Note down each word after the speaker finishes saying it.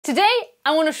Today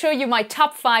I want to show you my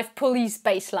top 5 police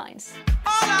bass lines.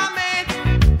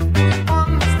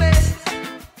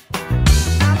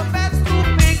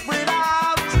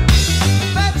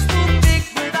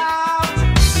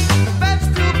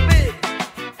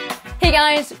 Hey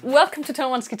guys, welcome to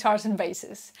Thomann's Guitars and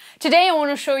Basses. Today I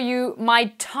want to show you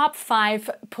my top 5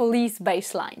 police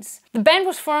bass lines. The band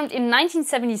was formed in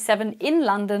 1977 in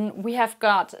London. We have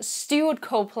got Stuart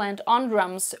Copeland on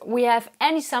drums, we have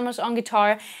Andy Summers on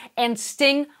guitar and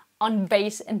Sting on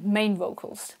bass and main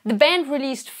vocals. The band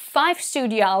released 5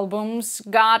 studio albums,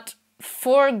 got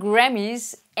 4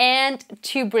 Grammys and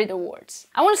 2 Brit Awards.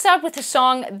 I want to start with a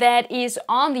song that is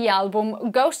on the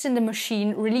album Ghost in the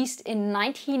Machine, released in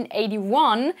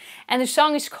 1981, and the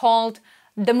song is called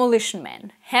Demolition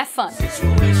Man. Have fun!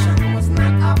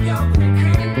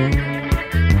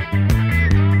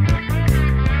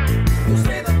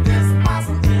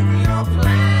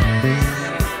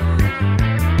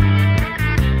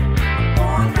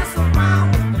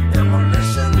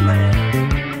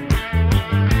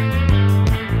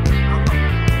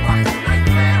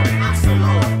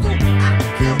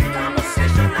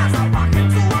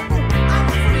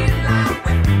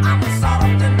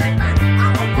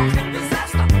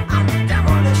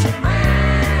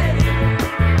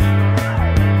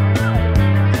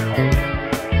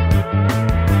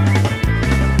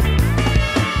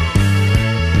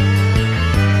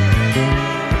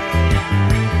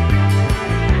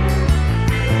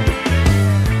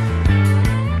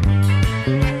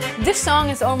 This song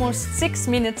is almost 6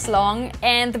 minutes long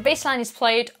and the bass line is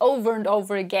played over and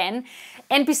over again.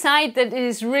 And besides that it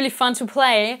is really fun to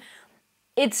play,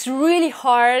 it's really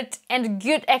hard and a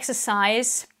good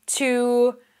exercise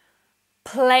to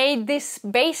play this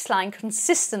bass line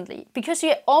consistently, because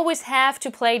you always have to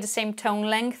play the same tone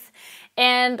length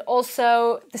and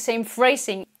also the same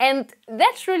phrasing. And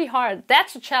that's really hard,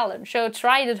 that's a challenge, so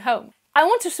try it at home. I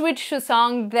want to switch to a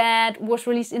song that was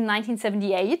released in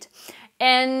 1978.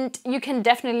 And you can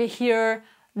definitely hear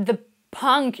the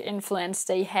punk influence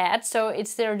they had. So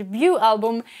it's their debut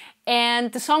album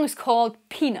and the song is called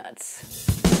Peanuts.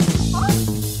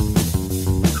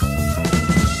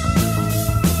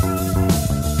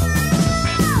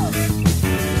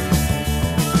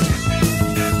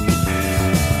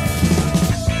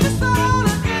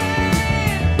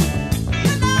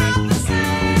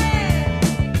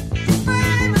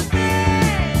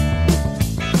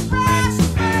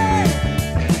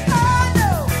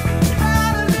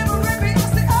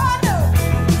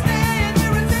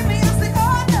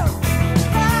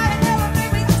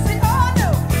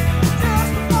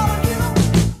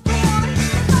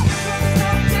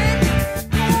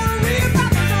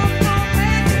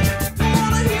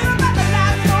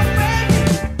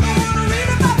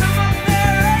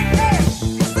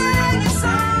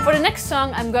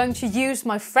 I'm going to use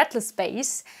my fretless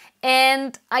bass,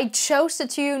 and I chose the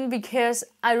tune because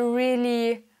I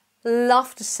really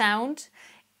love the sound.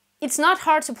 It's not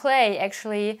hard to play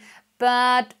actually,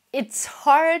 but it's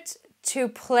hard to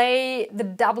play the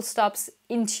double stops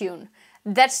in tune.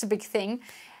 That's the big thing.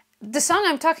 The song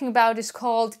I'm talking about is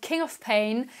called King of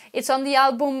Pain. It's on the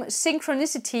album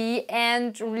Synchronicity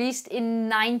and released in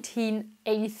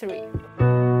 1983.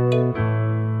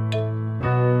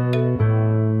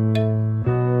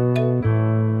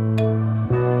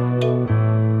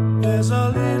 There's a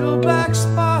little black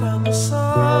spot on the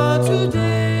sun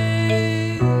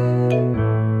today.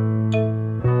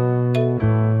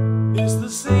 It's the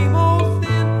same old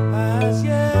thing as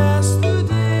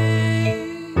yesterday.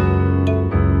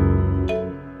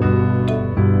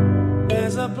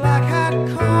 There's a black hat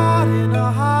caught in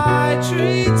a high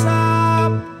tree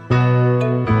top.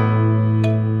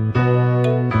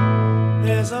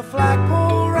 There's a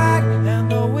flagpole rack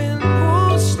and the wind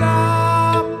won't stop.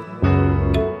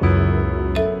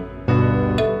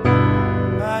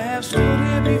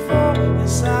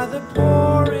 Inside the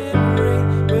pouring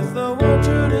rain, with the world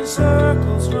turning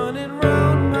circles running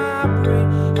round my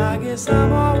brain. I guess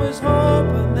I'm always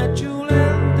hoping that you'll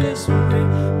end this way,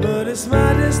 but it's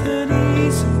my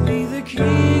destiny to be the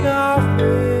king of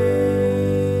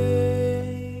pain.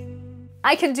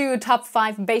 I can do a top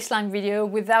 5 bassline video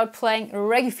without playing a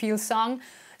reggae feel song,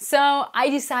 so I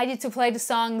decided to play the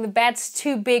song The Bed's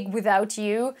Too Big Without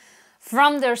You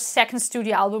from their second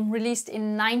studio album released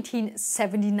in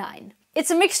 1979. It's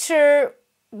a mixture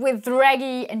with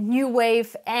reggae and new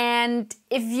wave, and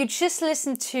if you just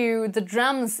listen to the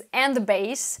drums and the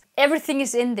bass, everything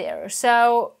is in there.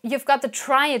 So you've got the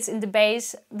triads in the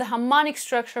bass, the harmonic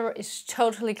structure is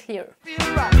totally clear. Every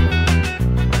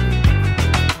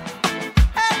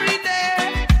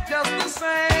day, just the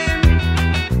same.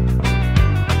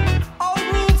 Old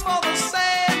rules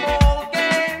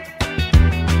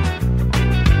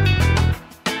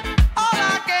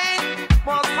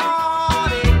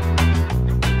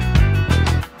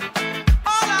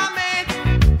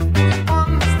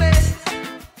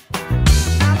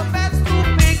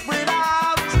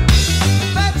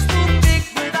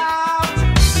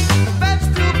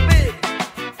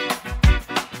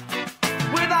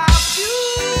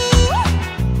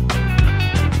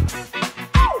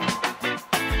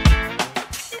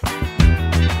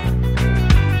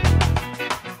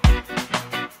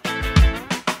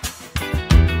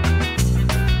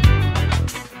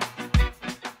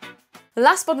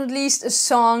Last but not least, a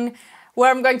song where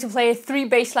I'm going to play 3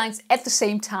 bass lines at the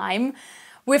same time.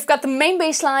 We've got the main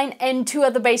bass line and 2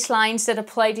 other bass lines that are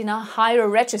played in a higher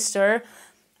register.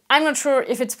 I'm not sure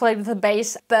if it's played with a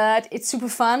bass, but it's super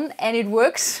fun and it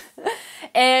works.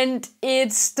 And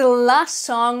it's the last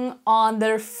song on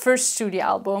their first studio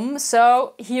album.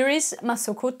 So here is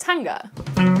Masoko Tanga.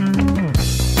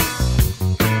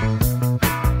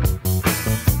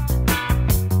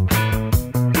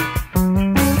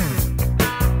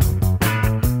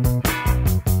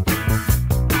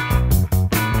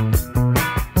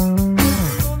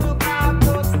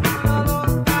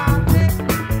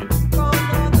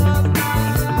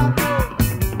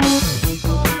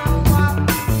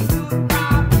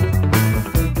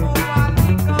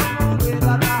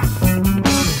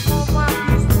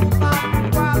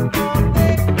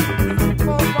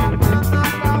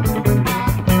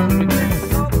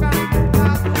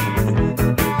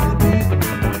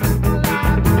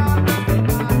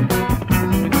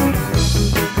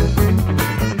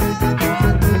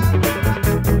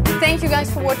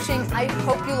 For watching. I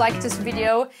hope you liked this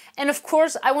video, and of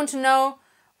course I want to know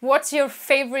what's your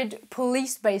favorite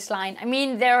Police bass line. I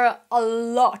mean, there are a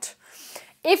lot.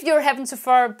 If you're having so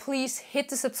far, please hit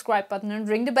the subscribe button and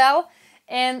ring the bell,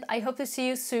 and I hope to see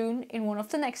you soon in one of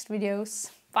the next videos.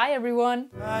 Bye everyone.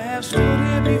 I have stood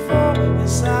here before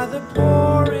inside the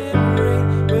pouring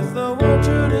rain, with the world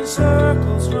turning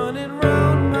circles running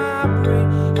round my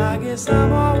brain. I guess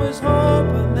I'm always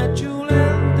hoping that you'll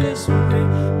end this way,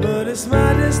 but it's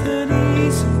my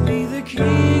destiny to be the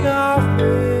king of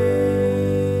pain.